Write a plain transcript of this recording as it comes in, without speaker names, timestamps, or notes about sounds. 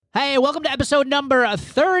Hey, welcome to episode number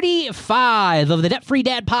 35 of the Debt Free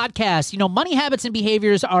Dad podcast. You know, money habits and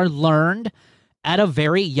behaviors are learned at a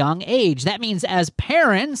very young age. That means as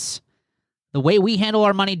parents, the way we handle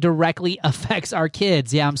our money directly affects our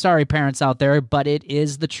kids. Yeah, I'm sorry, parents out there, but it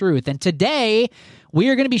is the truth. And today, we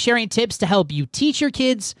are going to be sharing tips to help you teach your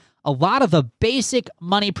kids a lot of the basic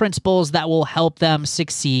money principles that will help them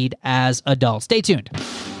succeed as adults. Stay tuned.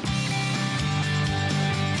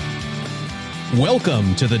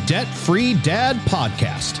 Welcome to the Debt Free Dad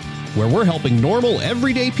podcast, where we're helping normal,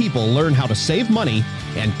 everyday people learn how to save money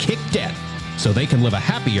and kick debt so they can live a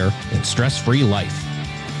happier and stress-free life.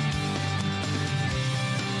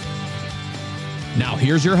 Now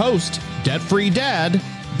here's your host, Debt Free Dad,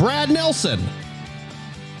 Brad Nelson.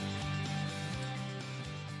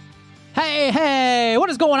 Hey, what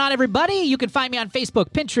is going on, everybody? You can find me on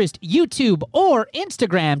Facebook, Pinterest, YouTube, or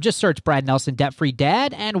Instagram. Just search Brad Nelson, Debt Free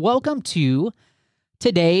Dad, and welcome to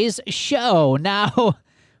today's show. Now,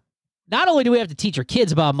 not only do we have to teach our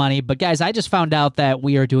kids about money, but guys, I just found out that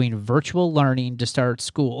we are doing virtual learning to start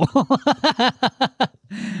school.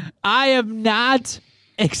 I am not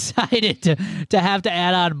excited to have to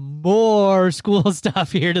add on more school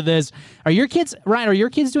stuff here to this. Are your kids, Ryan, are your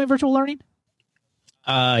kids doing virtual learning?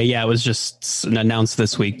 Yeah, it was just announced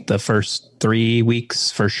this week. The first 3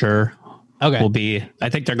 weeks for sure. Okay. Will be, I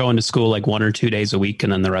think they're going to school like 1 or 2 days a week,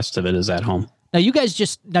 and then the rest of it is at home. Now you guys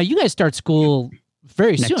start school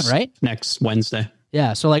very soon, right? Next Wednesday.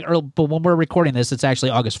 Yeah. So but when we're recording this, it's actually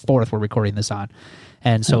August 4th we're recording this on.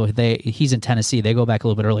 And so he's in Tennessee. They go back a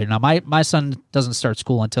little bit earlier. Now my son doesn't start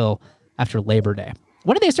school until after Labor Day.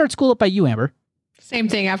 When did they start school up by you, Amber? Same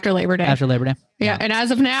thing after Labor Day. After Labor Day? Yeah. And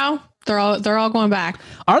as of now, they're all going back.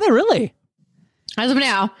 Are they really? As of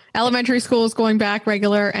now, elementary school is going back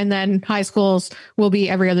regular, and then high schools will be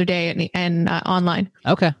every other day and online.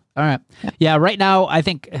 Okay. All right. Yeah. Right now, I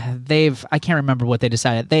think I can't remember what they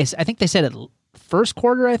decided. I think they said it first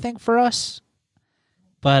quarter, I think, for us,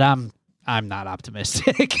 but I'm not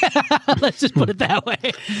optimistic. Let's just put it that way.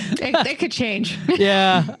 They could change.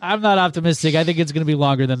 Yeah. I'm not optimistic. I think it's going to be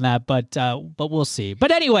longer than that, but we'll see.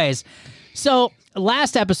 But anyways, so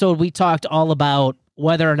last episode, we talked all about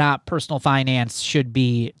whether or not personal finance should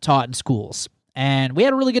be taught in schools. And we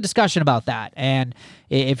had a really good discussion about that. And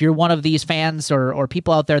if you're one of these fans or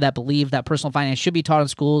people out there that believe that personal finance should be taught in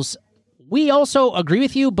schools, we also agree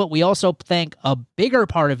with you, but we also think a bigger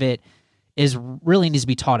part of it really needs to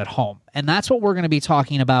be taught at home. And that's what we're going to be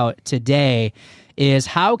talking about today is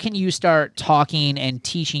how can you start talking and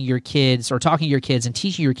teaching your kids and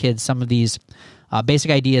teaching your kids some of these basic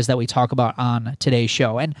ideas that we talk about on today's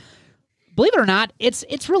show. And believe it or not,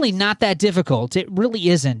 it's really not that difficult. It really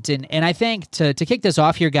isn't. And I think to kick this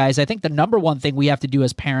off here, guys, I think the number one thing we have to do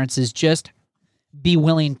as parents is just be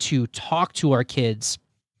willing to talk to our kids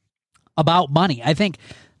about money. I think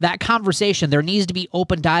that conversation, there needs to be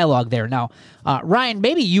open dialogue there. Now, Ryan,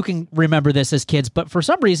 maybe you can remember this as kids, but for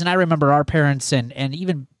some reason I remember our parents and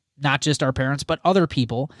even not just our parents, but other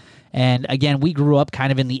people. And again, we grew up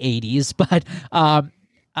kind of in the 80s, but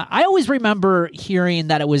I always remember hearing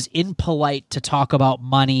that it was impolite to talk about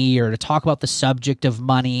money or to talk about the subject of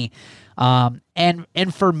money. And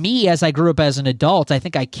for me, as I grew up as an adult, I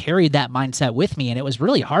think I carried that mindset with me. And it was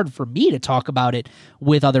really hard for me to talk about it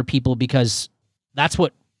with other people because that's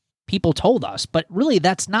what people told us. But really,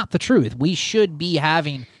 that's not the truth. We should be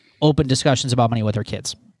having open discussions about money with our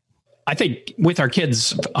kids. I think with our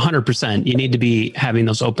kids, 100%, you need to be having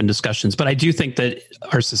those open discussions. But I do think that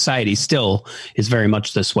our society still is very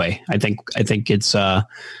much this way. I think it's to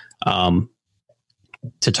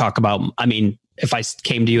talk about. I mean, if I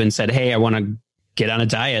came to you and said, "Hey, I want to get on a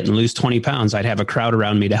diet and lose 20 pounds," I'd have a crowd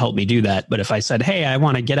around me to help me do that. But if I said, "Hey, I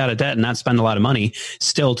want to get out of debt and not spend a lot of money,"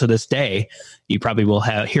 still to this day, you probably will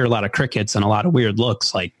hear a lot of crickets and a lot of weird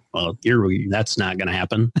looks like, well, that's not going to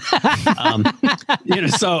happen.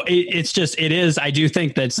 So it is. I do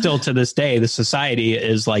think that still to this day, the society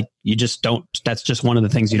is like, you just don't, that's just one of the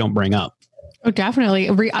things you don't bring up. Oh, definitely.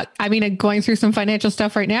 I mean, going through some financial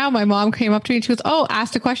stuff right now, my mom came up to me and she goes,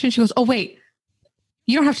 asked a question. She goes, "Oh, wait,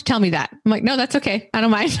 you don't have to tell me that." I'm like, "No, that's okay. I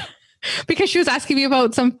don't mind." Because she was asking me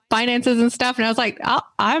about some finances and stuff. And I was like,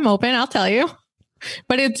 I'm open. I'll tell you.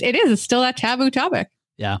 But it's still that taboo topic.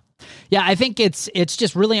 Yeah. Yeah. I think it's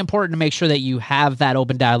just really important to make sure that you have that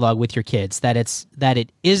open dialogue with your kids, that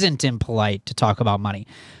it isn't impolite to talk about money.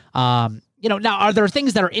 Now, are there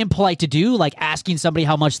things that are impolite to do, like asking somebody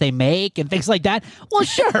how much they make and things like that? Well,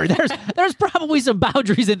 sure, there's probably some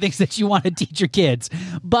boundaries and things that you want to teach your kids,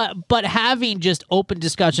 but having just open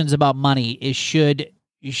discussions about money should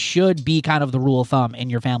should be kind of the rule of thumb in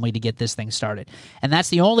your family to get this thing started. And that's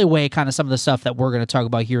the only way kind of some of the stuff that we're going to talk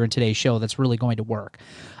about here in today's show that's really going to work.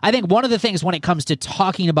 I think one of the things when it comes to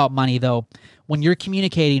talking about money, though, when you're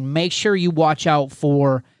communicating, make sure you watch out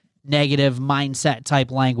for negative mindset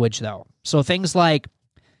type language, though. So things like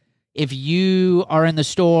if you are in the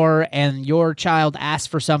store and your child asks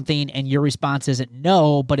for something and your response isn't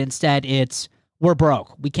no, but instead it's, we're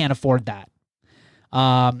broke, we can't afford that.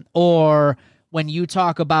 Or when you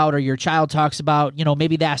talk about, or your child talks about,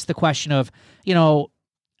 maybe they ask the question of,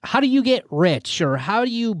 how do you get rich, or how do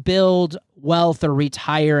you build wealth or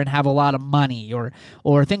retire and have a lot of money,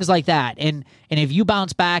 or things like that. And if you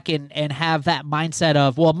bounce back and have that mindset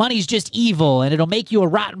of, well, money's just evil and it'll make you a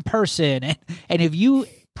rotten person. And if you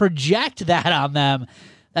project that on them,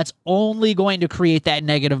 that's only going to create that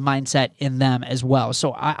negative mindset in them as well.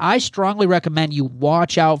 So I strongly recommend you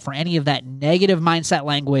watch out for any of that negative mindset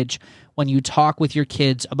language when you talk with your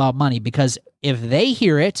kids about money, because if they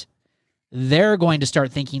hear it, they're going to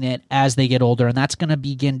start thinking it as they get older, and that's going to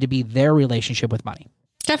begin to be their relationship with money.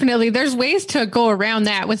 Definitely. There's ways to go around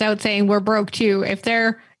that without saying we're broke too. If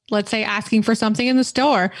they're, let's say, asking for something in the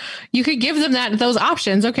store, you could give them those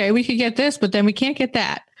options. Okay, we could get this, but then we can't get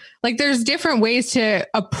that. Like, there's different ways to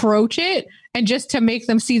approach it, and just to make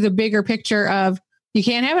them see the bigger picture of, you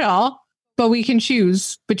can't have it all, but we can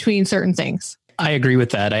choose between certain things. I agree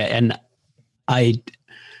with that. I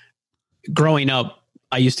growing up,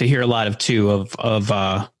 I used to hear a lot we're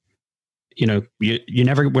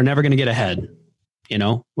never going to get ahead.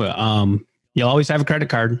 You'll always have a credit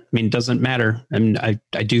card. I mean, it doesn't matter. And I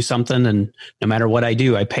do something, and no matter what I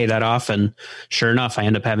do, I pay that off. And sure enough, I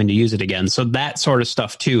end up having to use it again. So that sort of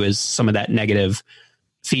stuff too is some of that negative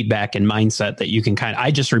feedback and mindset that you can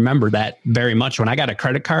I just remember that very much when I got a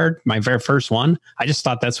credit card, my very first one. I just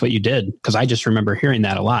thought that's what you did, because I just remember hearing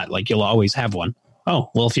that a lot. Like, you'll always have one.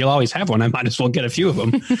 Oh, well, if you'll always have one, I might as well get a few of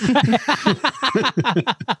them.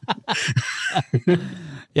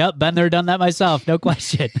 Yep, been there, done that myself, no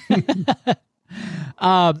question.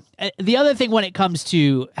 The other thing when it comes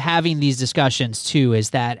to having these discussions too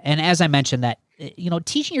is that, and as I mentioned, that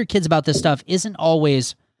teaching your kids about this stuff isn't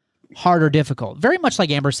always hard or difficult. Very much like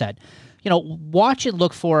Amber said, watch and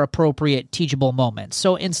look for appropriate teachable moments.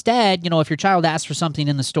 So instead, if your child asks for something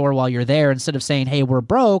in the store while you're there, instead of saying, hey, we're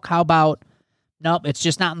broke, how about, nope, it's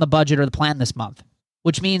just not in the budget or the plan this month,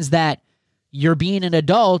 which means that you're being an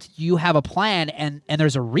adult, you have a plan, and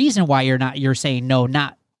there's a reason why you're saying no,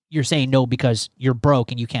 you're saying no because you're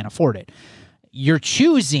broke and you can't afford it. You're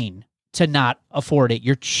choosing to not afford it.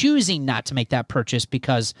 You're choosing not to make that purchase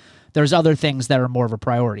because there's other things that are more of a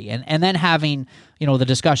priority. And then having, the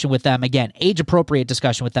discussion with them, again, age-appropriate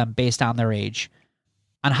discussion with them based on their age,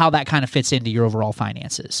 on how that kind of fits into your overall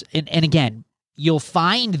finances. And again, you'll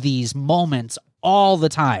find these moments all the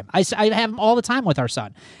time. I have them all the time with our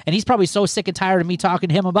son, and he's probably so sick and tired of me talking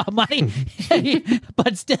to him about money,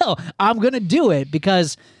 but still, I'm going to do it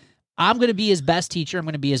because I'm going to be his best teacher. I'm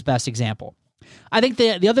going to be his best example. I think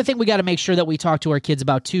the other thing we got to make sure that we talk to our kids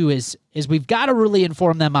about too is we've got to really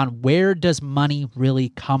inform them on, where does money really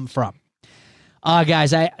come from?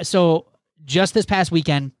 Guys, so just this past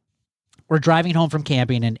weekend, we're driving home from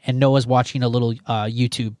camping, and Noah's watching a little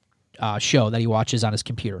YouTube show that he watches on his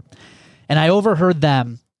computer. And I overheard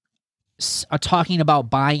them talking about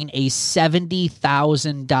buying a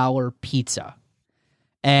 $70,000 pizza.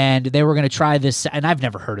 And they were going to try this. And I've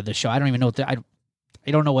never heard of this show. I don't even know I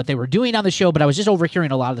don't know what they were doing on the show, but I was just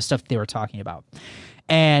overhearing a lot of the stuff they were talking about.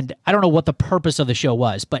 And I don't know what the purpose of the show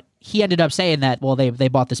was, but he ended up saying that, well, they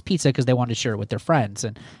bought this pizza because they wanted to share it with their friends.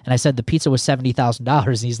 And I said, the pizza was $70,000.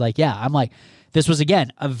 And he's like, yeah. I'm like, this was,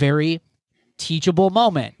 again, a very teachable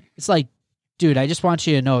moment. It's like, dude, I just want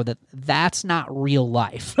you to know that that's not real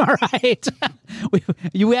life, all right?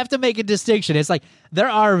 We have to make a distinction. It's like, there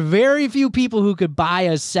are very few people who could buy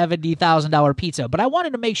a $70,000 pizza, but I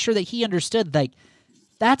wanted to make sure that he understood, like,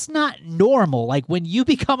 that's not normal. Like, when you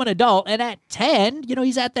become an adult, and at 10,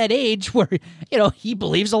 he's at that age where, he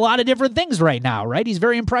believes a lot of different things right now, right? He's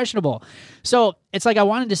very impressionable. So it's like, I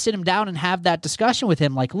wanted to sit him down and have that discussion with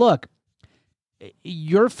him. Like, look,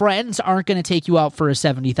 your friends aren't going to take you out for a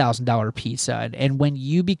 $70,000 pizza. And when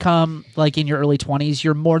you become like in your early 20s,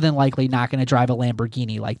 you're more than likely not going to drive a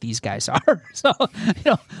Lamborghini like these guys are. So,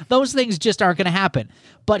 those things just aren't going to happen.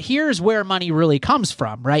 But here's where money really comes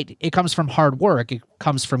from, right? It comes from hard work. It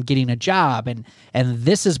comes from getting a job. And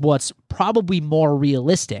this is what's probably more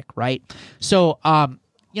realistic, right? So,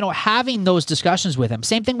 having those discussions with them,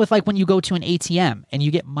 same thing with like when you go to an ATM and you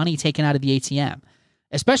get money taken out of the ATM.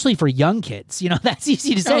 Especially for young kids, that's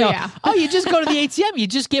easy to say. You just go to the ATM, you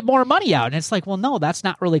just get more money out. And it's like, well, no, that's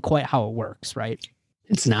not really quite how it works, right?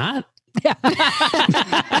 It's not.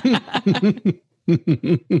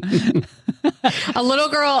 A little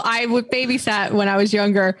girl I would babysat when I was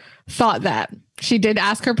younger thought that. She did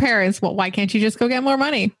ask her parents, well, why can't you just go get more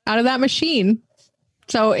money out of that machine?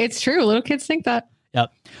 So it's true. Little kids think that.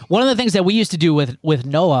 Yep. One of the things that we used to do with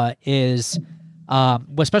Noah is,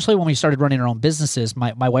 especially when we started running our own businesses,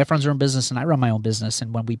 my wife runs her own business and I run my own business.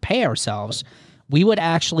 And when we pay ourselves, we would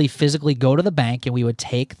actually physically go to the bank and we would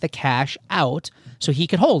take the cash out so he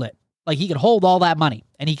could hold it. Like he could hold all that money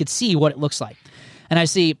and he could see what it looks like. And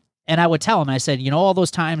I would tell him, I said, all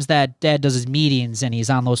those times that Dad does his meetings and he's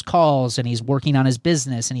on those calls and he's working on his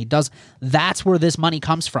business and that's where this money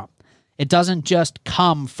comes from. It doesn't just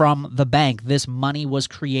come from the bank. This money was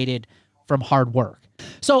created from hard work.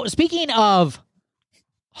 So speaking of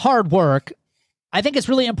hard work, I think it's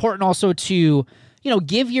really important also to,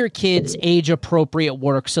 give your kids age-appropriate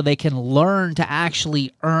work so they can learn to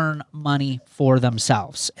actually earn money for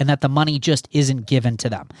themselves and that the money just isn't given to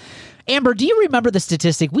them. Amber, do you remember the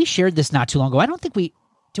statistic? We shared this not too long ago. I don't think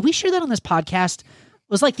did we share that on this podcast? It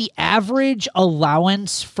was like the average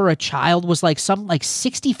allowance for a child was like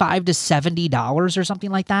 $65 to $70 or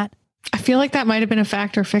something like that. I feel like that might have been a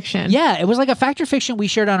fact or fiction. Yeah, it was like a fact or fiction we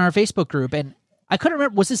shared on our Facebook group. And I couldn't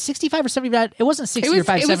remember, was it 65 or 70? It wasn't 60 or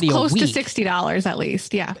 570 a week. It was close to $60 at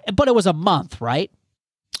least, yeah. But it was a month, right?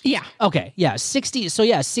 Yeah. Okay, yeah, 60. So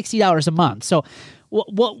yeah, $60 a month. So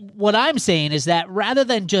what I'm saying is that rather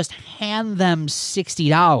than just hand them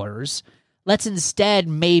 $60, let's instead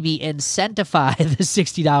maybe incentivize the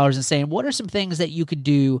 $60 and saying, what are some things that you could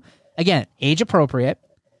do, again, age appropriate,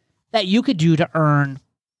 that you could do to earn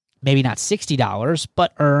maybe not $60,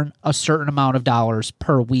 but earn a certain amount of dollars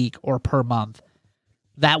per week or per month.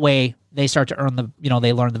 That way they start to earn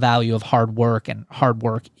they learn the value of hard work, and hard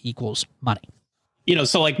work equals money.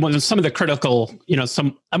 So like when some of the critical,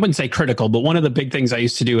 I wouldn't say critical, but one of the big things I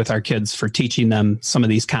used to do with our kids for teaching them some of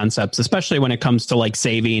these concepts, especially when it comes to like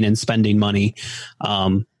saving and spending money,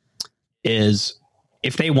 is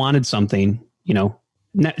if they wanted something,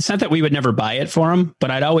 it's not that we would never buy it for them,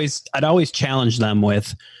 but I'd always challenge them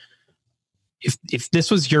with, if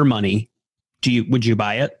this was your money, would you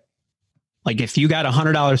buy it? Like if you got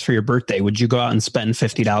 $100 for your birthday, would you go out and spend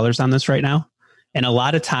 $50 on this right now? And a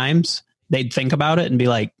lot of times they'd think about it and be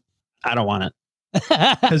like, I don't want it.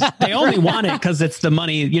 Because they only want it because it's the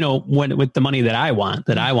money, with the money that I want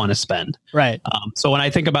to spend. Right. So when I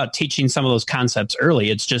think about teaching some of those concepts early,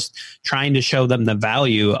 it's just trying to show them the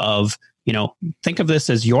value of, think of this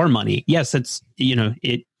as your money. Yes, it's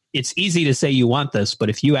easy to say you want this, but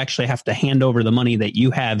if you actually have to hand over the money that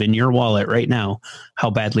you have in your wallet right now, how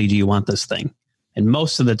badly do you want this thing? And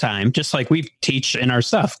most of the time, just like we teach in our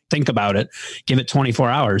stuff, think about it, give it 24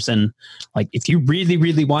 hours. And like, if you really,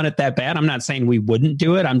 really want it that bad, I'm not saying we wouldn't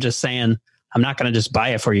do it. I'm just saying, I'm not going to just buy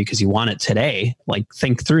it for you because you want it today. Like,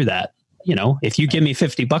 think through that. If you give me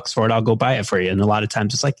 $50 for it, I'll go buy it for you. And a lot of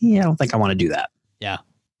times it's like, I don't think I want to do that. Yeah,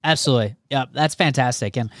 absolutely. Yeah, that's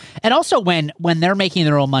fantastic. And also when they're making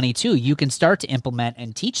their own money too, you can start to implement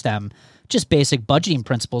and teach them just basic budgeting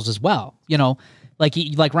principles as well.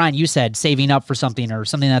 Like Ryan, you said, saving up for something or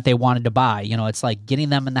something that they wanted to buy. It's like getting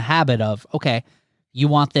them in the habit of, okay, you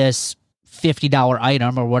want this $50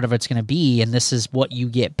 item or whatever it's going to be, and this is what you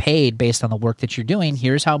get paid based on the work that you're doing.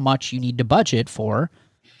 Here's how much you need to budget for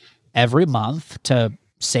every month to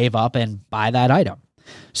save up and buy that item.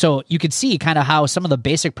 So you could see kind of how some of the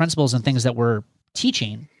basic principles and things that we're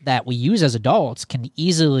teaching that we use as adults can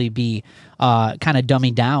easily be kind of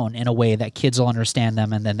dumbing down in a way that kids will understand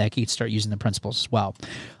them, and then they can start using the principles as well.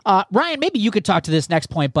 Ryan, maybe you could talk to this next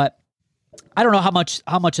point, but I don't know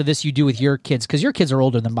how much of this you do with your kids, because your kids are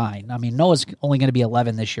older than mine. I mean, Noah's only going to be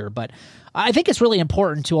 11 this year, but I think it's really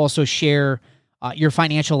important to also share your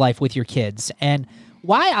financial life with your kids. And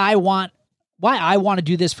why I want to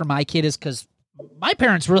do this for my kid is because my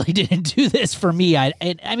parents really didn't do this for me. I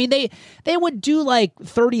mean, they would do like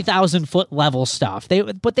 30,000 foot level stuff.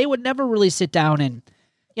 But they would never really sit down and,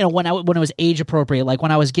 when it was age appropriate, like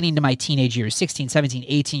when I was getting to my teenage years, 16, 17,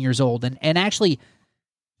 18 years old, and actually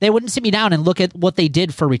they wouldn't sit me down and look at what they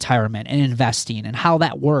did for retirement and investing and how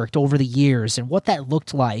that worked over the years and what that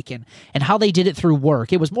looked like and how they did it through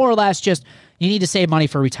work. It was more or less just, you need to save money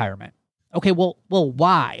for retirement. Okay, well,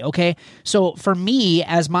 why? Okay, so for me,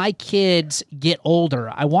 as my kids get older,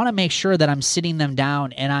 I want to make sure that I'm sitting them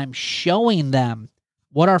down and I'm showing them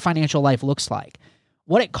what our financial life looks like,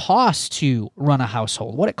 what it costs to run a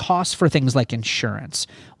household, what it costs for things like insurance,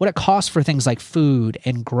 what it costs for things like food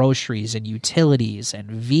and groceries and utilities and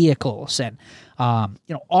vehicles and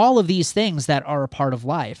all of these things that are a part of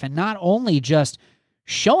life, and not only just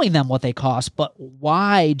showing them what they cost, but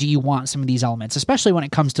why do you want some of these elements, especially when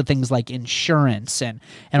it comes to things like insurance and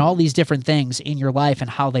all these different things in your life and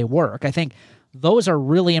how they work. I think those are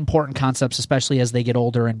really important concepts, especially as they get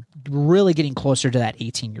older and really getting closer to that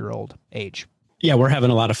 18-year-old age. Yeah, we're having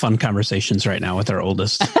a lot of fun conversations right now with our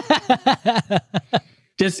oldest.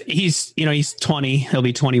 He's 20, he'll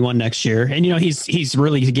be 21 next year. And, he's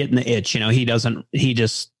really getting the itch.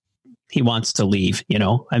 He wants to leave,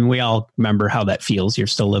 and we all remember how that feels. You're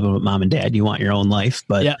still living with mom and dad. You want your own life,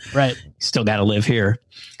 but yeah, right. You still got to live here.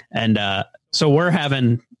 And so we're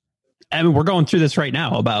going through this right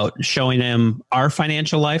now about showing him our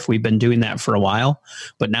financial life. We've been doing that for a while,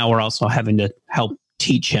 but now we're also having to help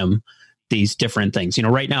teach him these different things.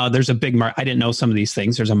 Right now there's a big market. I didn't know some of these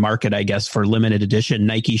things. There's a market, I guess, for limited edition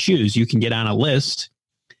Nike shoes. You can get on a list.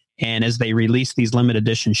 And as they release these limited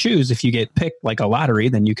edition shoes, if you get picked like a lottery,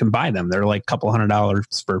 then you can buy them. They're like a couple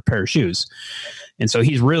 $100 for a pair of shoes. And so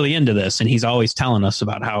he's really into this. And he's always telling us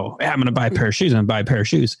about how I'm going to buy a pair of shoes. I'm going to buy a pair of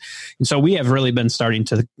shoes. And so we have really been starting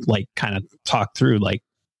to kind of talk through like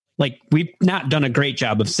we've not done a great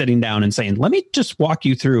job of sitting down and saying, let me just walk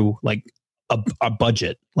you through a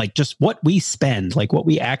budget, like just what we spend, like what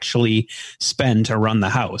we actually spend to run the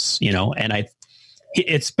house, and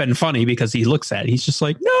it's been funny because he looks at it, he's just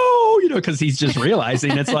like, no, because he's just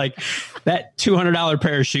realizing it's like that $200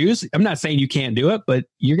 pair of shoes. I'm not saying you can't do it, but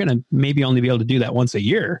you're going to maybe only be able to do that once a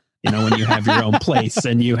year, when you have your own place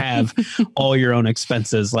and you have all your own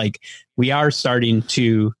expenses. Like we are starting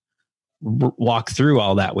to walk through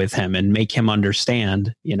all that with him and make him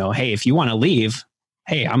understand, hey, if you want to leave,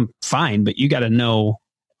 hey, I'm fine, but you got to know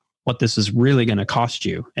what this is really going to cost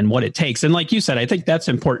you and what it takes. And like you said, I think that's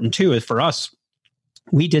important too, is for us.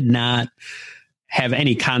 We did not have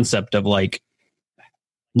any concept of like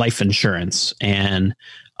life insurance and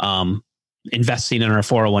investing in our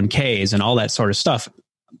 401ks and all that sort of stuff.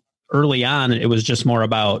 Early on, it was just more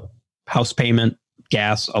about house payment,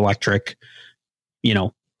 gas, electric,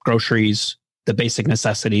 groceries, the basic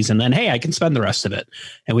necessities. And then, hey, I can spend the rest of it.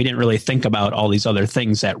 And we didn't really think about all these other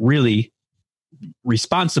things that really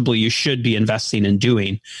responsibly you should be investing in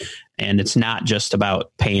doing. And it's not just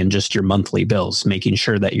about paying just your monthly bills. Making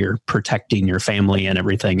sure that you're protecting your family and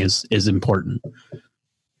everything is important.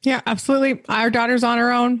 Yeah, absolutely. Our daughter's on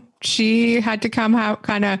her own. She had to come out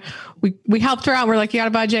we helped her out. We're like, you got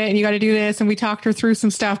a budget and you got to do this. And we talked her through some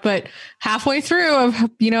stuff, but halfway through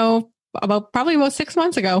about 6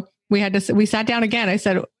 months ago, we sat down again. I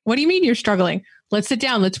said, what do you mean you're struggling? Let's sit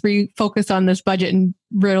down. Let's refocus on this budget and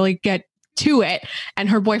really get to it. And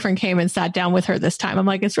her boyfriend came and sat down with her this time. I'm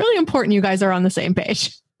like, it's really important you guys are on the same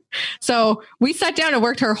page. So we sat down and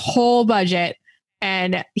worked her whole budget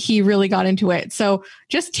and he really got into it. So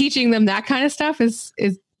just teaching them that kind of stuff is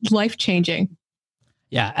life-changing.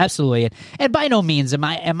 Yeah, absolutely. And by no means am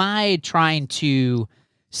I trying to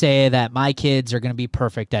say that my kids are going to be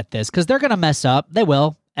perfect at this, because they're going to mess up. They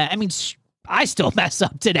will. I mean, I still mess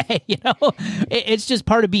up today, It's just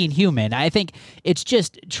part of being human. I think it's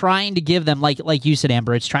just trying to give them, like you said,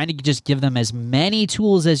 Amber, it's trying to just give them as many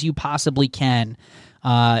tools as you possibly can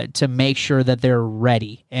to make sure that they're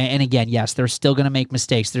ready. And again, yes, they're still going to make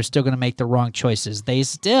mistakes. They're still going to make the wrong choices. They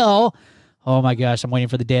still, oh my gosh, I'm waiting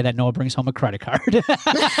for the day that Noah brings home a credit card.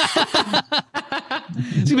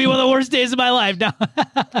 It's going to be one of the worst days of my life now.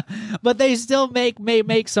 But they still make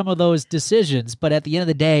some of those decisions. But at the end of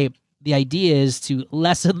the day, the idea is to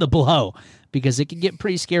lessen the blow, because it can get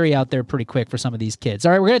pretty scary out there pretty quick for some of these kids.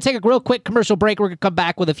 All right, we're going to take a real quick commercial break. We're going to come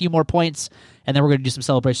back with a few more points, and then we're going to do some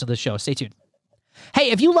celebration of the show. Stay tuned. Hey,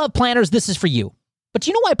 if you love planners, this is for you. But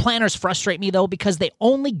you know why planners frustrate me, though? Because they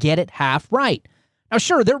only get it half right. Now,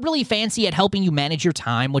 sure, they're really fancy at helping you manage your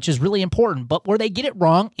time, which is really important, but where they get it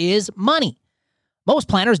wrong is money. Most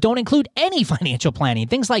planners don't include any financial planning.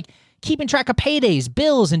 Things like keeping track of paydays,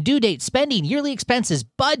 bills and due dates, spending, yearly expenses,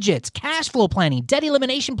 budgets, cash flow planning, debt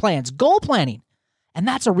elimination plans, goal planning. And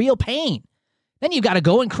that's a real pain. Then you've got to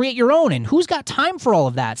go and create your own. And who's got time for all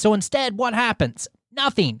of that? So instead, what happens?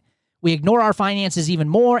 Nothing. We ignore our finances even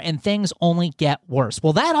more, and things only get worse.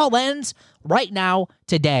 Well, that all ends right now,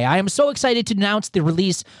 today. I am so excited to announce the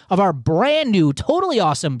release of our brand new, totally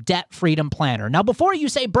awesome Debt Freedom Planner. Now, before you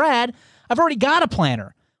say, Brad, I've already got a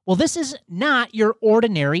planner. Well, this is not your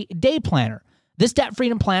ordinary day planner. This Debt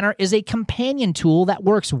Freedom Planner is a companion tool that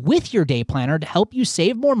works with your day planner to help you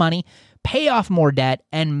save more money, pay off more debt,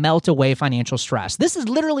 and melt away financial stress. This is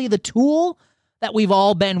literally the tool that we've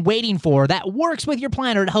all been waiting for that works with your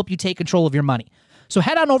planner to help you take control of your money. So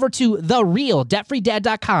head on over to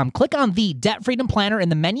therealdebtfreedad.com. Click on the Debt Freedom Planner in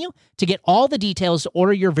the menu to get all the details to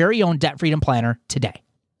order your very own Debt Freedom Planner today.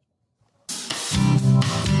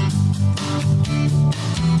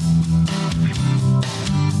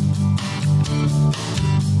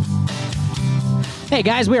 Hey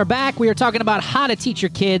guys, we are back. We are talking about how to teach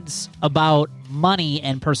your kids about money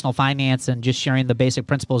and personal finance and just sharing the basic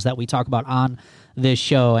principles that we talk about on this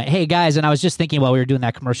show. Hey guys, and I was just thinking while we were doing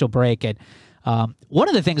that commercial break, and one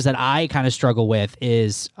of the things that I kind of struggle with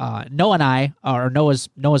is Noah and I, or Noah's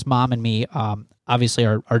mom and me, obviously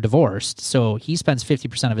are divorced. So he spends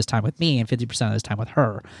 50% of his time with me and 50% of his time with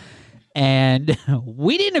her. And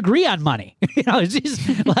we didn't agree on money. It's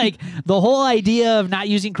just like the whole idea of not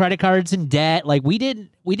using credit cards and debt. Like we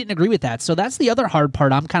didn't agree with that. So that's the other hard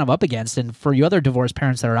part I'm kind of up against. And for you other divorced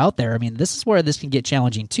parents that are out there, I mean, this is where this can get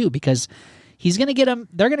challenging too, because he's going to get them.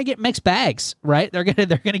 They're going to get mixed bags, right? They're going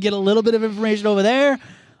to get a little bit of information over there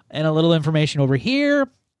and a little information over here.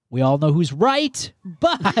 We all know who's right,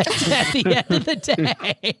 but at the end of the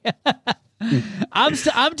day,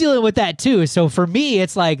 I'm dealing with that too. So for me,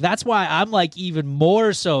 it's like, that's why I'm like even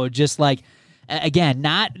more so just like, again,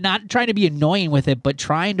 not trying to be annoying with it, but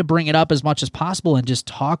trying to bring it up as much as possible and just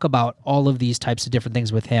talk about all of these types of different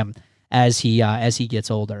things with him as he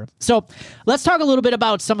gets older. So let's talk a little bit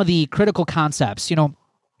about some of the critical concepts.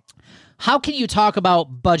 How can you talk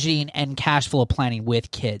about budgeting and cash flow planning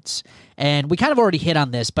with kids? And we kind of already hit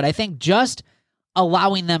on this, but I think just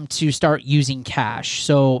allowing them to start using cash.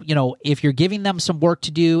 So, if you're giving them some work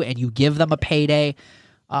to do and you give them a payday,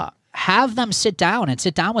 have them sit down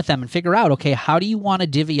with them and figure out, okay, how do you want to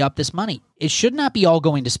divvy up this money? It should not be all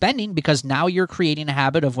going to spending, because now you're creating a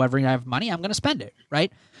habit of whenever I have money, I'm going to spend it,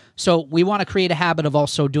 right? So we want to create a habit of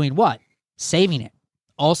also doing what? Saving it.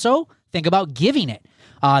 Also, think about giving it.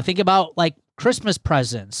 Think about like Christmas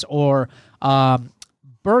presents or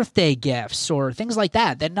birthday gifts or things like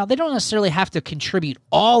that. Now, they don't necessarily have to contribute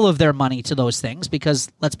all of their money to those things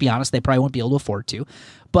because, let's be honest, they probably won't be able to afford to.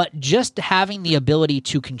 But just having the ability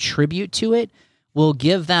to contribute to it will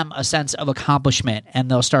give them a sense of accomplishment,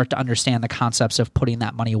 and they'll start to understand the concepts of putting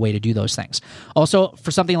that money away to do those things. Also,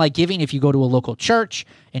 for something like giving, if you go to a local church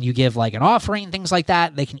and you give like an offering, things like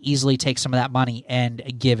that, they can easily take some of that money and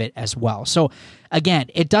give it as well. So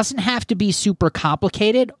again, it doesn't have to be super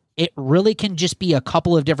complicated. It really can just be a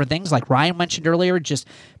couple of different things, like Ryan mentioned earlier, just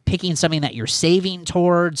picking something that you're saving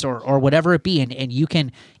towards or whatever it be, and you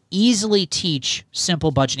can easily teach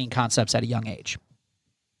simple budgeting concepts at a young age.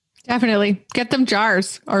 Definitely. Get them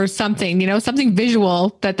jars or something, something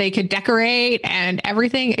visual that they could decorate and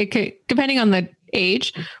everything. It could, depending on the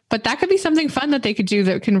age, but that could be something fun that they could do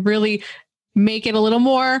that can really make it a little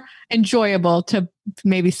more enjoyable to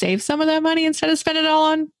maybe save some of that money instead of spend it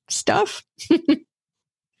all on stuff.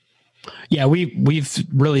 Yeah, we've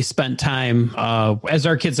really spent time as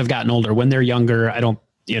our kids have gotten older. When they're younger,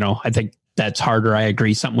 I think that's harder. I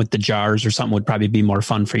agree. Something with the jars or something would probably be more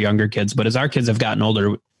fun for younger kids. But as our kids have gotten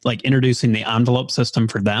older, like introducing the envelope system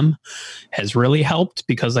for them has really helped,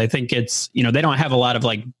 because I think it's, they don't have a lot of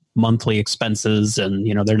like monthly expenses, and,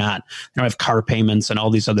 they don't have car payments and all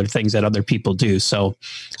these other things that other people do. So,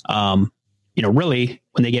 really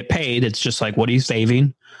when they get paid, it's just like, what are you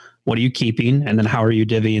saving? What are you keeping? And then how are you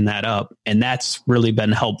divvying that up? And that's really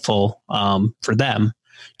been helpful for them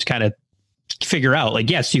to kind of figure out,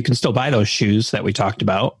 like, yes, you can still buy those shoes that we talked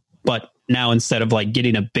about, but now instead of like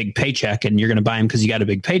getting a big paycheck and you're going to buy them because you got a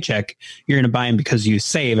big paycheck, you're going to buy them because you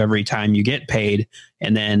save every time you get paid.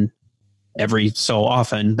 And then every so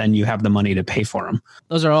often, then you have the money to pay for them.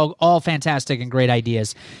 Those are all fantastic and great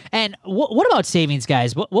ideas. And what about savings,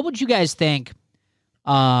 guys? What would you guys think?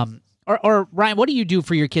 Or Ryan, what do you do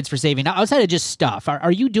for your kids for saving? Outside of just stuff,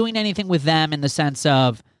 are you doing anything with them in the sense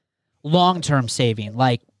of long-term saving?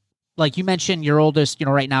 Like you mentioned, your oldest,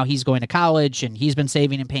 right now he's going to college and he's been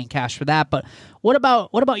saving and paying cash for that. But what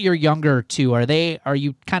about your younger two? Are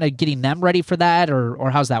you kind of getting them ready for that, or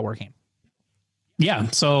how's that working? Yeah.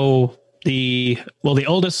 So the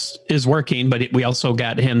oldest is working, but we also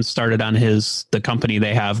got him started on the company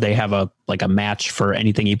they have a match for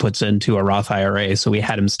anything he puts into a Roth IRA. So we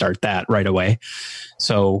had him start that right away.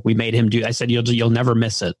 So we made him I said, you'll never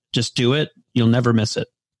miss it. Just do it. You'll never miss it.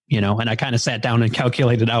 And I kind of sat down and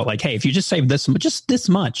calculated out like, hey, if you just save just this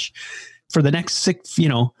much for the next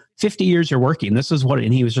 50 years you're working, this is what,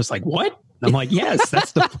 and he was just like, what? And I'm like, yes,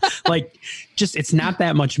 that's it's not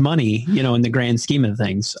that much money, in the grand scheme of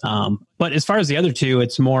things. But as far as the other two,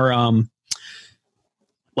 it's more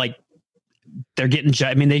like they're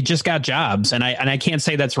getting, they just got jobs, and I can't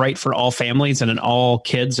say that's right for all families and in all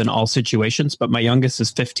kids and all situations, but my youngest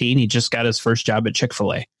is 15. He just got his first job at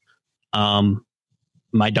Chick-fil-A.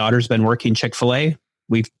 My daughter's been working Chick-fil-A.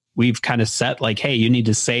 We've kind of set like, hey, you need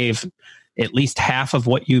to save at least half of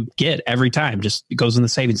what you get every time. Just it goes in the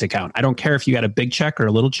savings account. I don't care if you got a big check or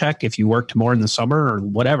a little check. If you worked more in the summer or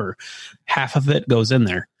whatever, half of it goes in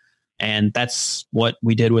there. And that's what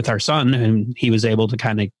we did with our son. And he was able to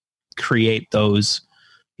kind of create those,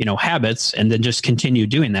 habits and then just continue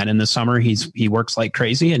doing that. In the summer, he works like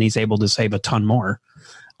crazy and he's able to save a ton more.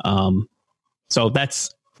 So that's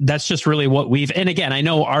just really what and again, I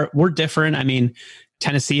know we're different. I mean,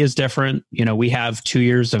 Tennessee is different. We have 2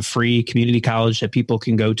 years of free community college that people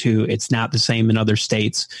can go to. It's not the same in other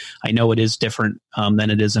states. I know it is different than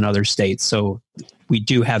it is in other states. So we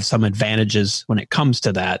do have some advantages when it comes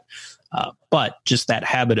to that. But just that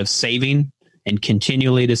habit of saving and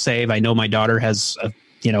continually to save. I know my daughter has,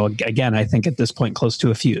 again, I think at this point, close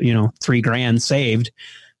to a few, $3,000 saved,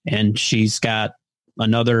 and she's got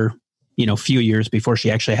another, few years before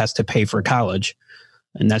she actually has to pay for college.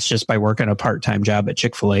 And that's just by working a part-time job at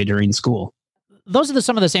Chick-fil-A during school. Those are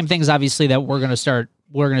some of the same things, obviously, that we're going to start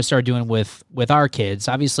doing with our kids.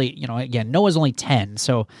 Obviously, again, Noah's only 10.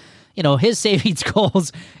 So, his savings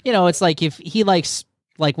goals, it's like if he likes,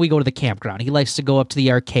 like we go to the campground, he likes to go up to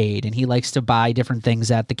the arcade and he likes to buy different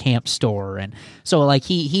things at the camp store. And so like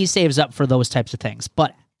he saves up for those types of things.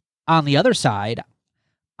 But on the other side,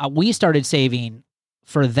 we started saving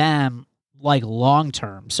for them like long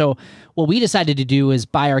term. So what we decided to do is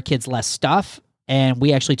buy our kids less stuff, and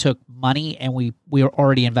we actually took money and we were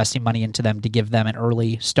already investing money into them to give them an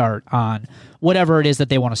early start on whatever it is that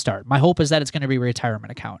they want to start. My hope is that it's going to be a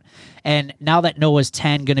retirement account. And now that Noah's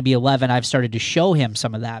 10, going to be 11, I've started to show him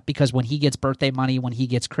some of that, because when he gets birthday money, when he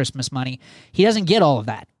gets Christmas money, he doesn't get all of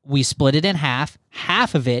that. We split it in half.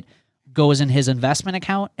 Half of it goes in his investment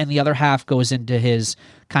account and the other half goes into his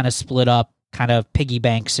kind of split up kind of piggy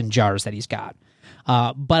banks and jars that he's got.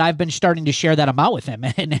 But I've been starting to share that amount with him,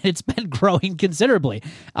 and it's been growing considerably.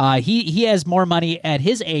 He has more money at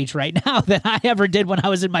his age right now than I ever did when I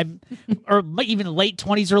was in my, or even late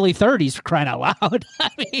 20s, early 30s, for crying out loud. I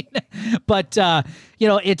mean, but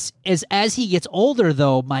it's as he gets older,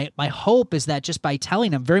 though, my hope is that just by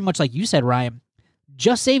telling him, very much like you said, Ryan,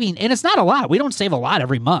 just saving, and it's not a lot. We don't save a lot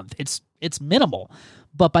every month. It's minimal.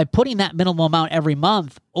 But by putting that minimal amount every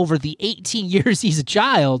month over the 18 years he's a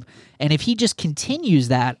child, and if he just continues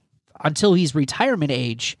that until he's retirement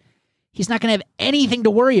age, he's not going to have anything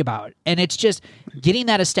to worry about. And it's just getting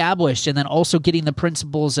that established, and then also getting the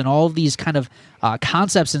principles and all of these kind of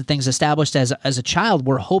concepts and things established as a child.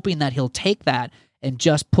 We're hoping that he'll take that and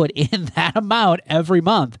just put in that amount every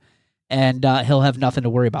month, and he'll have nothing to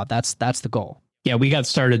worry about. That's the goal. Yeah, we got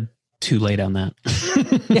started too late on that.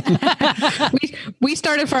 we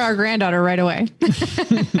started for our granddaughter right away.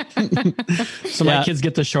 So my kids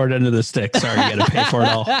get the short end of the stick. Sorry, you got to pay for it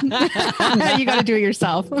all. You got to do it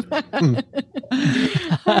yourself.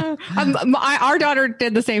 Our daughter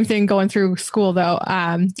did the same thing going through school, though,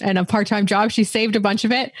 and a part-time job. She saved a bunch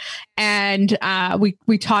of it, and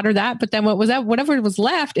we taught her that. But then whatever was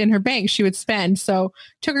left in her bank, she would spend. So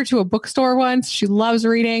took her to a bookstore once. She loves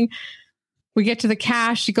reading. We get to the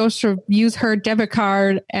cash. She goes to use her debit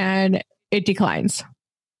card and it declines.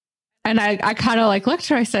 And I kind of like looked at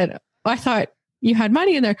her. I said, I thought you had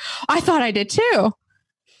money in there. I thought I did too.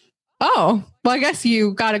 Oh, well, I guess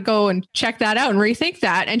you got to go and check that out and rethink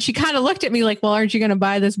that. And she kind of looked at me like, well, aren't you going to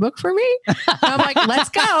buy this book for me? And I'm like, let's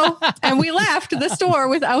go. And we left the store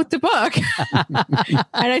without the book. And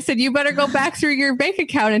I said, you better go back through your bank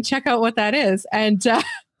account and check out what that is. And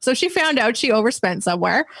so she found out she overspent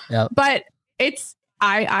somewhere. Yep. But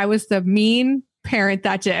I was the mean parent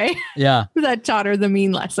that day. Yeah. That taught her the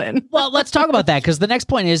mean lesson. Well, let's talk about that, because the next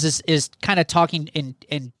point is kind of talking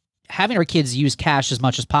and having our kids use cash as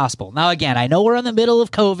much as possible. Now, again, I know we're in the middle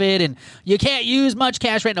of COVID and you can't use much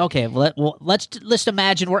cash right now. Okay, let's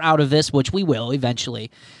imagine we're out of this, which we will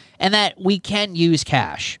eventually, and that we can use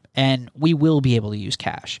cash, and we will be able to use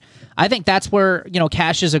cash. I think that's where,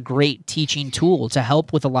 cash is a great teaching tool to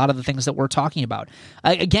help with a lot of the things that we're talking about.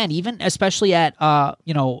 Again, even especially at,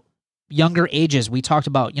 younger ages, we talked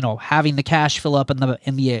about, having the cash fill up in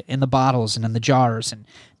the bottles and in the jars and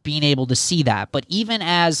being able to see that. But even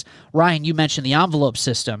as Ryan, you mentioned the envelope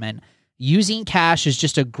system, and using cash is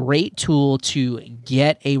just a great tool to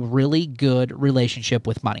get a really good relationship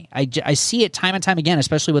with money. I see it time and time again,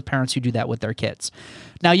 especially with parents who do that with their kids.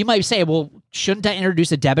 Now, you might say, well, shouldn't I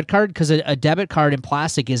introduce a debit card? Because a debit card in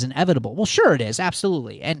plastic is inevitable. Well, sure it is.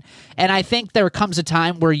 Absolutely. And I think there comes a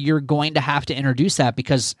time where you're going to have to introduce that,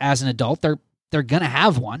 because as an adult, they're going to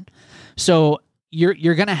have one. So you're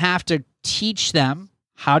going to have to teach them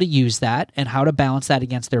how to use that and how to balance that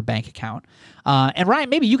against their bank account. And Ryan,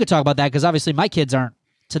 maybe you could talk about that, because obviously my kids aren't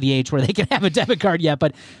to the age where they can have a debit card yet.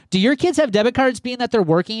 But do your kids have debit cards, being that they're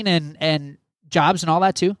working and jobs and all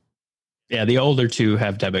that too? Yeah, the older two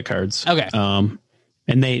have debit cards. Okay. And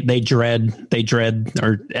And they dread,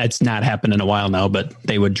 or it's not happened in a while now, but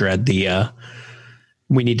they would dread the,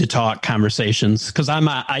 we need to talk conversations. Cause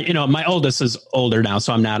my oldest is older now,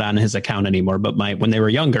 so I'm not on his account anymore, but when they were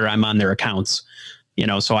younger, I'm on their accounts,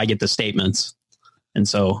 so I get the statements. And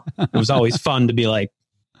so it was always fun to be like,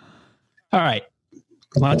 all right,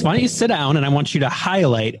 why don't you sit down and I want you to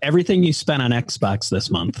highlight everything you spent on Xbox this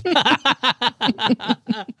month.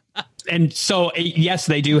 And so, yes,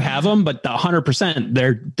 they do have them, but the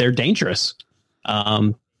 100%, they're dangerous.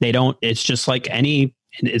 It's just like any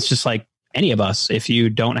of us. If you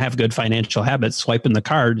don't have good financial habits, swiping the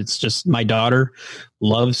card, it's just, my daughter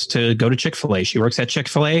loves to go to Chick-fil-A. She works at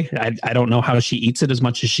Chick-fil-A. I don't know how she eats it as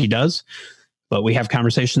much as she does, but we have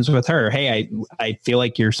conversations with her. Hey, I feel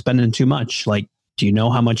like you're spending too much. Like, do you know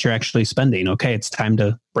how much you're actually spending? Okay, it's time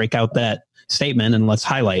to break out that statement and let's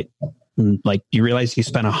highlight. Like, you realize you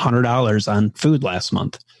spent $100 on food last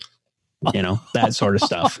month, that sort of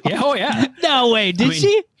stuff. Yeah. Oh yeah. No way. Did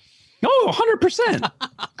she? Oh, 100%.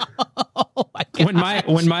 Oh my God.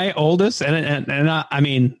 When my oldest, and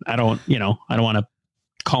I don't want to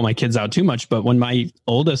call my kids out too much, but when my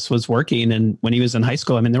oldest was working and when he was in high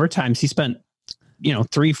school, there were times he spent,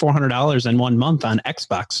 $300-400 in 1 month on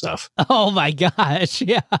Xbox stuff. Oh my gosh.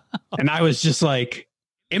 Yeah. And I was just like,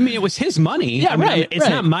 it was his money. Yeah, right. It's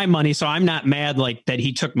not my money, so I'm not mad like that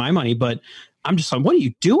he took my money, but I'm just like, what are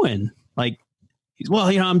you doing? Like, well,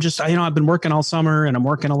 I'm just, I've been working all summer and I'm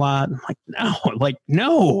working a lot. I'm like,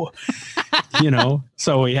 no,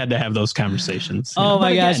 so we had to have those conversations. Oh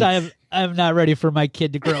my gosh. I'm not ready for my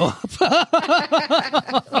kid to grow up.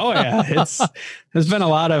 Oh yeah. There's been a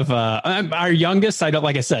lot of, our youngest,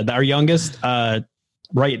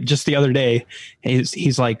 right. Just the other day,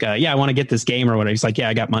 he's like, I want to get this game or whatever. He's like, yeah,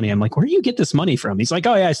 I got money. I'm like, where do you get this money from? He's like,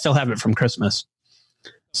 oh yeah, I still have it from Christmas.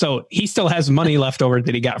 So he still has money left over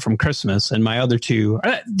that he got from Christmas. And my other two,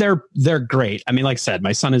 they're great. Like I said,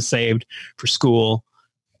 my son is saved for school.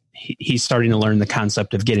 He's starting to learn the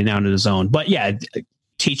concept of getting out on his own. But yeah,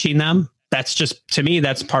 teaching them, that's just, to me,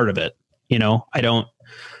 that's part of it.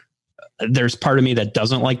 There's part of me that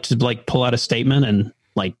doesn't like to pull out a statement and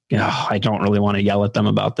I don't really want to yell at them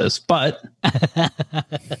about this, but I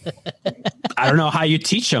don't know how you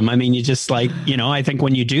teach them. You just I think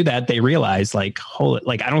when you do that, they realize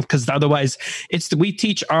because otherwise we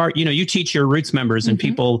teach you teach your Roots members and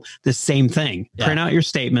people the same thing. Yeah. Print out your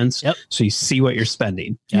statements so you see what you're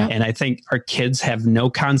spending. Yeah. And I think our kids have no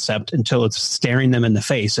concept until it's staring them in the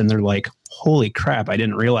face and they're like, holy crap, I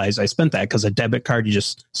didn't realize I spent that, because a debit card, you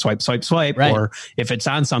just swipe. Right. Or if it's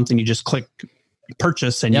on something, you just click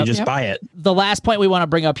purchase and you just buy it. The last point we want to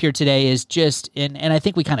bring up here today is just, and I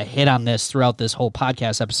think we kind of hit on this throughout this whole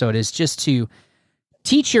podcast episode, is just to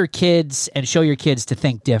teach your kids and show your kids to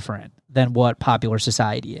think different than what popular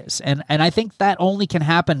society is. And I think that only can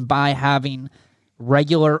happen by having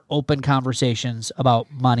regular open conversations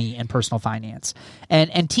about money and personal finance,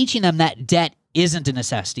 and teaching them that debt isn't a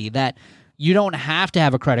necessity, that you don't have to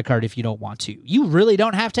have a credit card if you don't want to. You really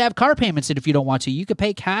don't have to have car payments if you don't want to. You could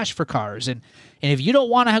pay cash for cars. And if you don't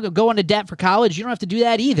want to go into debt for college, you don't have to do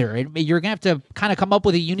that either. You're going to have to kind of come up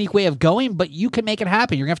with a unique way of going, but you can make it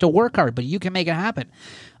happen. You're going to have to work hard, but you can make it happen.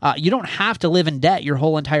 You don't have to live in debt your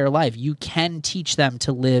whole entire life. You can teach them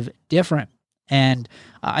to live different. And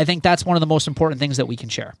I think that's one of the most important things that we can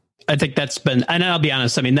share. I think that's been, and I'll be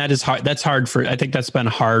honest, that is hard. That's hard I think that's been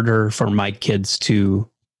harder for my kids to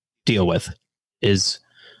deal with, is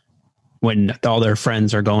when all their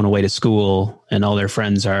friends are going away to school and all their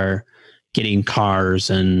friends are getting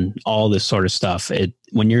cars and all this sort of stuff.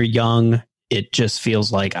 When you're young, it just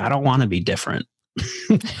feels like, I don't want to be different.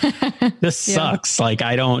 This sucks.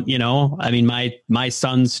 I don't, my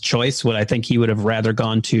son's choice, I think he would have rather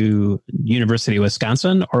gone to University of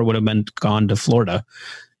Wisconsin or would have gone to Florida,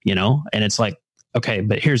 and it's like, okay,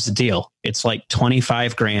 but here's the deal. It's like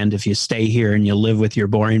 $25,000 if you stay here and you live with your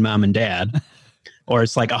boring mom and dad, or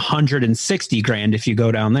it's like $160,000 if you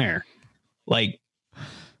go down there. I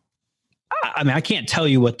can't tell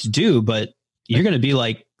you what to do, but you're going to be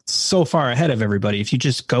so far ahead of everybody if you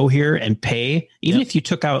just go here and pay. Even if you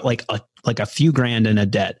took out a few grand in a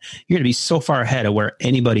debt, you're going to be so far ahead of where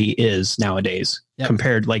anybody is nowadays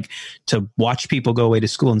compared to watch people go away to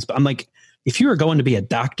school. And I'm like, if you were going to be a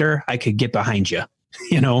doctor, I could get behind you,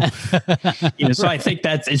 So I think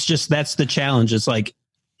that's the challenge. It's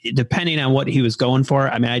depending on what he was going for.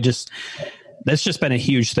 That's just been a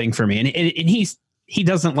huge thing for me. And he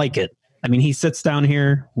doesn't like it. He sits down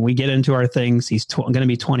here, we get into our things. He's going to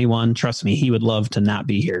be 21. Trust me, he would love to not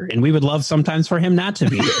be here. And we would love sometimes for him not to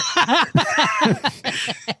be here.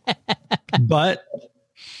 But,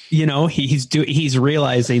 he's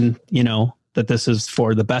realizing, that this is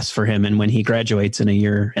for the best for him. And when he graduates in a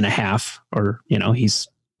year and a half, or, he's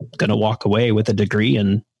going to walk away with a degree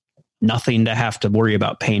and nothing to have to worry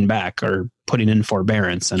about paying back or putting in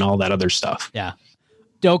forbearance and all that other stuff. Yeah.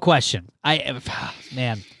 No question.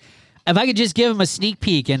 Man, if I could just give him a sneak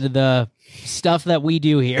peek into the stuff that we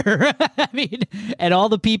do here, I mean, and all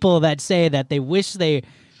the people that say that they wish they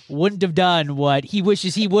wouldn't have done what he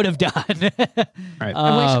wishes he would have done. Right.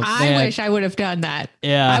 I wish I would have done that.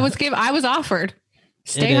 Yeah. I was offered,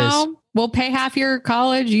 stay home. We'll pay half your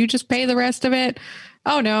college. You just pay the rest of it.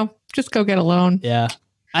 Oh no, just go get a loan. Yeah.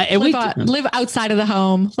 Live outside of the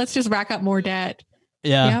home. Let's just rack up more debt.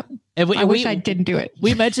 Yeah. Yep. I wish I didn't do it.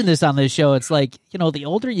 We mentioned this on this show. It's like, the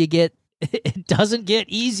older you get, it doesn't get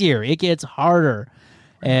easier. It gets harder.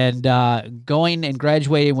 And going and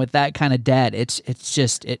graduating with that kind of debt, it's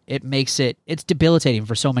debilitating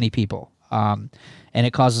for so many people. And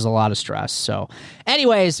it causes a lot of stress. So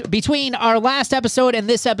anyways, between our last episode and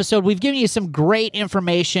this episode, we've given you some great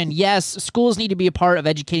information. Yes, schools need to be a part of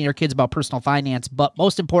educating our kids about personal finance, but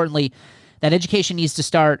most importantly, that education needs to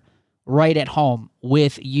start right at home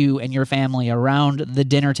with you and your family around the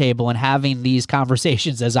dinner table and having these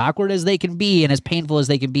conversations, as awkward as they can be and as painful as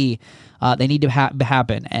they can be. They need to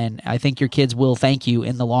happen. And I think your kids will thank you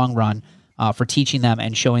in the long run for teaching them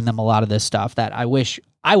and showing them a lot of this stuff that I wish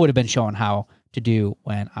I would have been shown how to do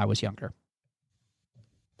when I was younger.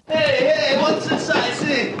 Hey, what's this I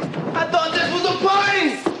see? I thought this was a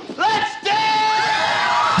party! Let's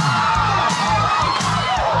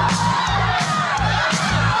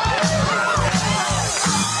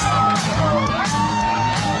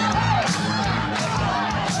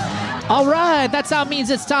All right, that sound means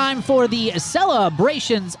it's time for the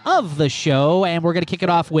celebrations of the show, and we're going to kick it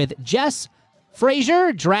off with Jess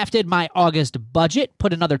Frazier. Drafted my August budget,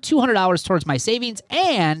 put another $200 towards my savings,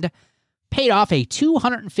 and paid off a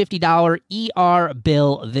 $250 ER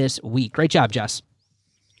bill this week. Great job, Jess.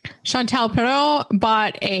 Chantal Perrault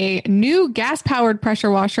bought a new gas-powered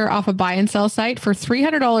pressure washer off a buy and sell site for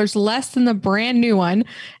 $300 less than the brand new one,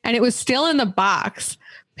 and it was still in the box.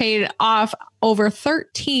 Paid off over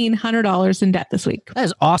 $1,300 in debt this week. That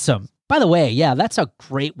is awesome. By the way, yeah, that's a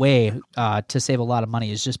great way to save a lot of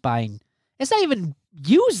money, is just buying. It's not even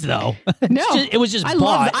used, though. No. It was just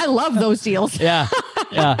bought. I love those deals. Yeah,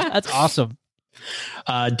 that's awesome.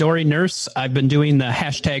 Dory Nurse, I've been doing the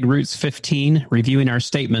hashtag Roots 15, reviewing our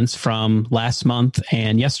statements from last month,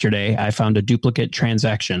 and yesterday I found a duplicate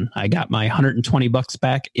transaction. I got my $120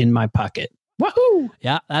 back in my pocket. Woohoo!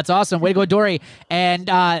 Yeah, that's awesome. Way to go, Dory. And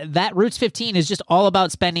that Roots 15 is just all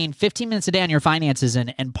about spending 15 minutes a day on your finances.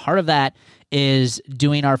 And part of that is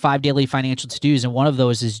doing our 5 daily financial to-dos. And one of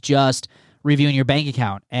those is just reviewing your bank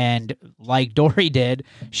account. And like Dory did,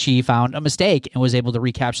 she found a mistake and was able to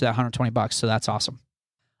recapture that $120. So that's awesome.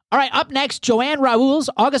 All right, up next, Joanne Raoul's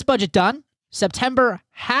August budget done. September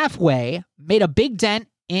halfway, made a big dent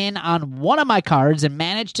in on one of my cards and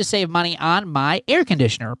managed to save money on my air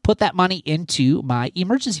conditioner. Put that money into my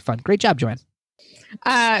emergency fund. Great job, Joanne.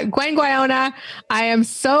 Gwen Guiona, I am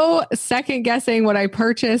so second guessing what I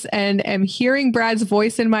purchase and am hearing Brad's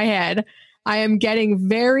voice in my head. I am getting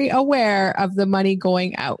very aware of the money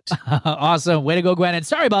going out. Awesome. Way to go, Gwen. And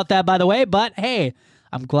sorry about that, by the way, but hey,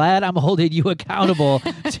 I'm glad I'm holding you accountable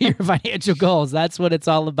to your financial goals. That's what it's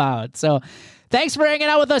all about. So thanks for hanging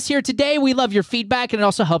out with us here today. We love your feedback, and it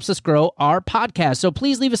also helps us grow our podcast. So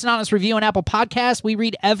please leave us an honest review on Apple Podcasts. We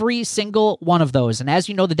read every single one of those. And as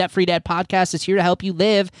you know, the Debt Free Dad podcast is here to help you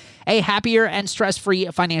live a happier and stress-free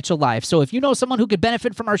financial life. So if you know someone who could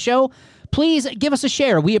benefit from our show, please give us a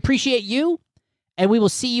share. We appreciate you, and we will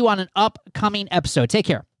see you on an upcoming episode. Take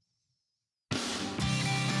care.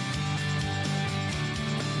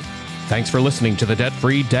 Thanks for listening to the Debt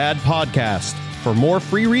Free Dad podcast. For more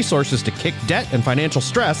free resources to kick debt and financial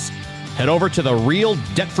stress, head over to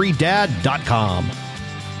therealdebtfreedad.com.